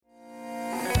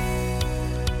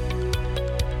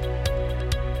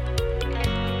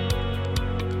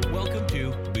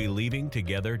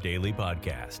Together Daily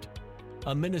Podcast,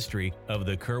 a ministry of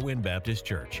the Kerwin Baptist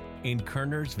Church in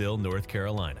Kernersville, North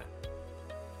Carolina.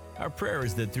 Our prayer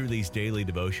is that through these daily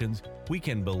devotions, we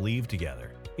can believe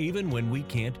together, even when we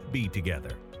can't be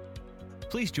together.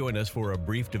 Please join us for a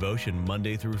brief devotion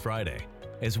Monday through Friday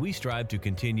as we strive to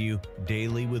continue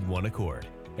daily with one accord,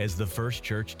 as the first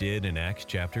church did in Acts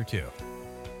chapter 2.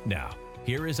 Now,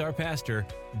 here is our pastor,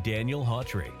 Daniel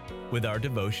Hawtrey, with our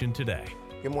devotion today.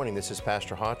 Good morning. This is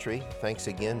Pastor Hawtrey. Thanks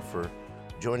again for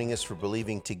joining us for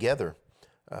Believing Together.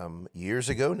 Years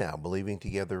ago now, Believing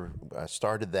Together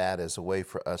started that as a way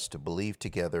for us to believe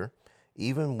together,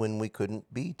 even when we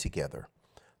couldn't be together.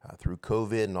 Through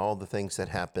COVID and all the things that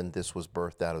happened, this was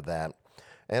birthed out of that.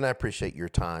 And I appreciate your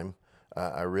time.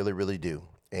 I really, really do.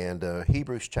 And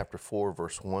Hebrews chapter 4,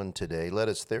 verse 1 today, let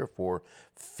us therefore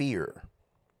fear.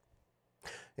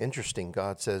 Interesting,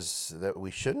 God says that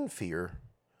we shouldn't fear,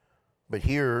 but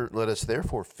here, let us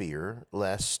therefore fear,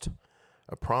 lest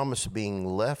a promise being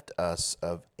left us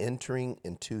of entering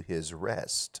into his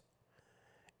rest,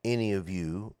 any of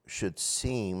you should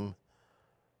seem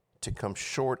to come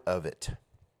short of it.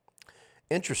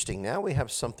 Interesting, now we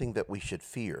have something that we should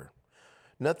fear.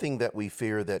 Nothing that we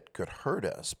fear that could hurt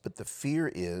us, but the fear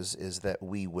is that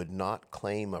we would not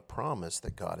claim a promise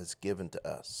that God has given to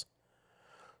us.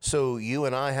 So you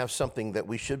and I have something that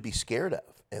we should be scared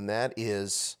of, and that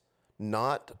is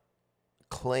not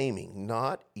claiming,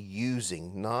 not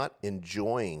using, not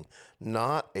enjoying,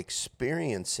 not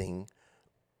experiencing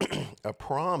a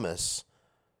promise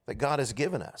that God has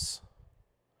given us.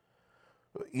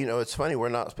 You know, it's funny, we're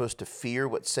not supposed to fear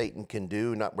what Satan can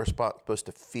do, we're supposed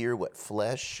to fear what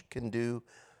flesh can do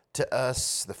to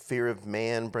us. The fear of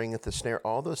man bringeth a snare,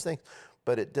 all those things.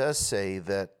 But it does say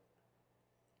that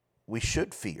we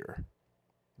should fear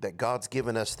that God's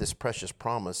given us this precious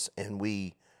promise and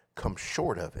we come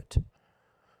short of it.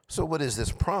 So what is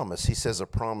this promise? He says a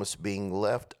promise being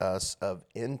left us of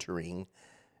entering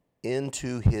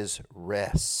into his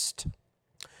rest.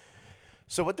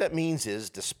 So what that means is,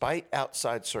 despite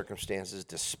outside circumstances,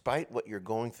 despite what you're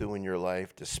going through in your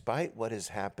life, despite what is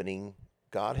happening,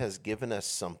 God has given us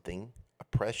something, a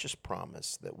precious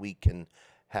promise, that we can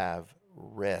have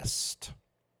rest.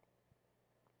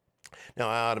 Now,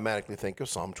 I automatically think of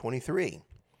Psalm 23.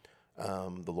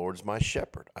 The Lord is my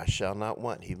shepherd, I shall not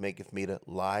want. He maketh me to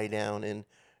lie down in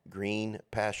green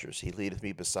pastures. He leadeth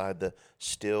me beside the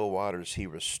still waters. He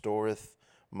restoreth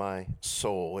my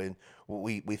soul. And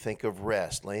we think of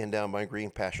rest, laying down by green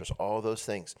pastures, all those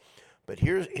things. But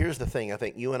here's the thing. I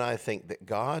think you and I think that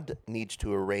God needs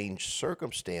to arrange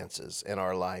circumstances in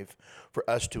our life for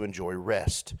us to enjoy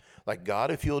rest. Like, God,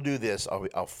 if you'll do this,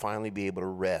 I'll finally be able to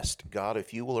rest. God,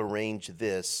 if you will arrange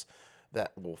this,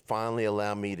 that will finally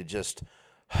allow me to just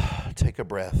take a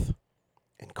breath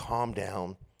and calm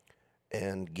down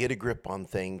and get a grip on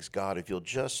things. God, if you'll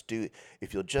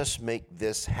just make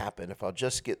this happen, if I'll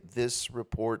just get this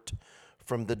report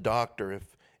from the doctor,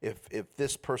 if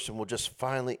this person will just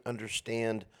finally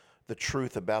understand the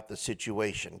truth about the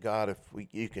situation, God, if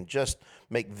you can just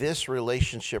make this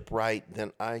relationship right,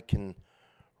 then I can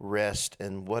rest.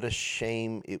 And what a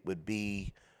shame it would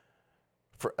be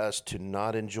for us to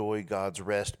not enjoy God's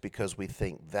rest because we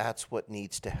think that's what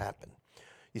needs to happen.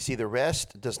 You see, the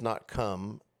rest does not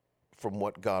come from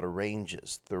what God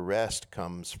arranges. The rest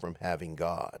comes from having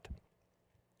God.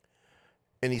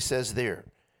 And he says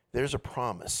there's a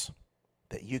promise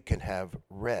that you can have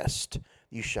rest.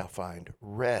 You shall find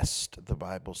rest, the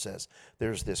Bible says.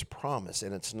 There's this promise,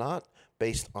 and it's not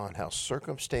based on how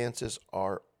circumstances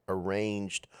are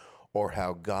arranged or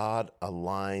how God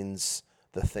aligns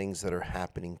the things that are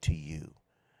happening to you.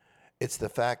 It's the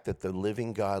fact that the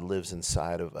living God lives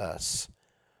inside of us.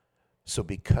 So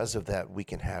because of that, we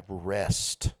can have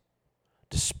rest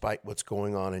despite what's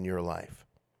going on in your life,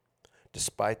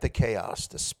 despite the chaos,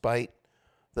 despite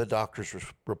the doctor's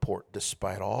report,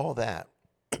 despite all that.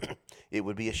 It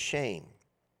would be a shame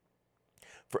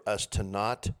for us to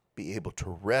not be able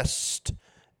to rest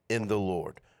in the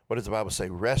Lord. What does the Bible say?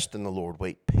 Rest in the Lord.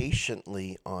 Wait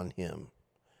patiently on him,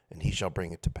 and he shall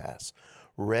bring it to pass.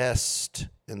 Rest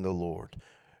in the Lord.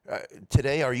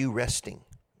 Today, are you resting?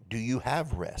 Do you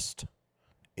have rest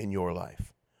in your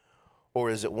life? Or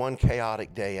is it one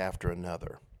chaotic day after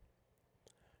another?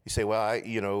 You say, well,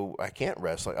 I can't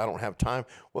rest. Like, I don't have time.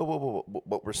 Well,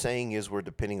 what we're saying is we're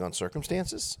depending on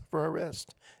circumstances for our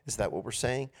rest. Is that what we're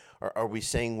saying? Or are we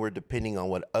saying we're depending on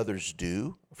what others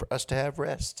do for us to have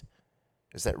rest?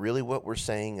 Is that really what we're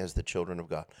saying as the children of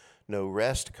God? No,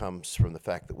 rest comes from the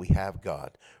fact that we have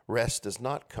God. Rest does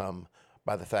not come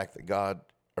by the fact that God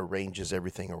arranges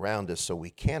everything around us so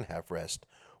we can have rest.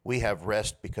 We have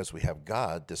rest because we have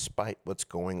God despite what's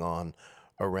going on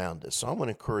around us. So I want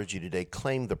to encourage you today,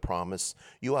 claim the promise.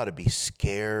 You ought to be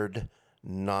scared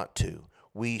not to.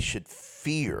 We should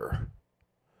fear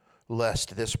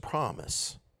lest this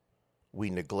promise we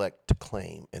neglect to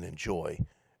claim and enjoy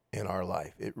in our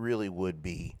life. It really would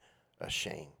be a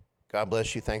shame. God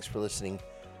bless you. Thanks for listening.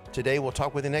 Today, we'll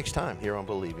talk with you next time here on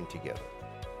Believing Together.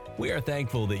 We are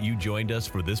thankful that you joined us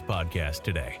for this podcast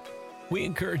today. We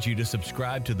encourage you to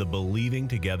subscribe to the Believing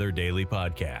Together Daily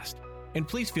Podcast. And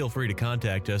please feel free to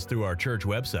contact us through our church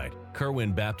website,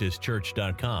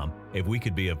 kerwinbaptistchurch.com, if we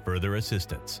could be of further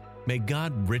assistance. May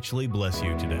God richly bless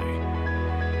you today.